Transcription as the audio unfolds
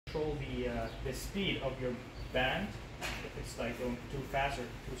control the speed of your band. If it's like going too fast or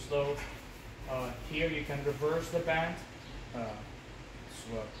too slow, here you can reverse the band,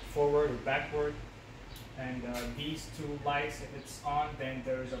 forward or backward. And these two lights, if it's on, then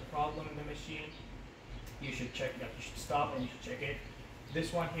there is a problem in the machine. You should check that. You should stop and you should check it.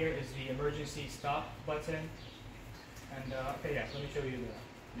 This one here is the emergency stop button. And okay, yeah, let me show you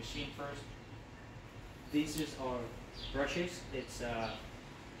the machine first. These is our brushes. It's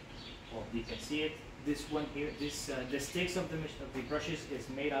well, you can see it. This one here, this the sticks of the brushes is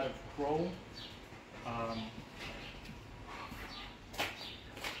made out of chrome.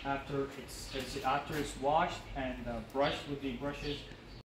 After it's washed and brushed with the brushes,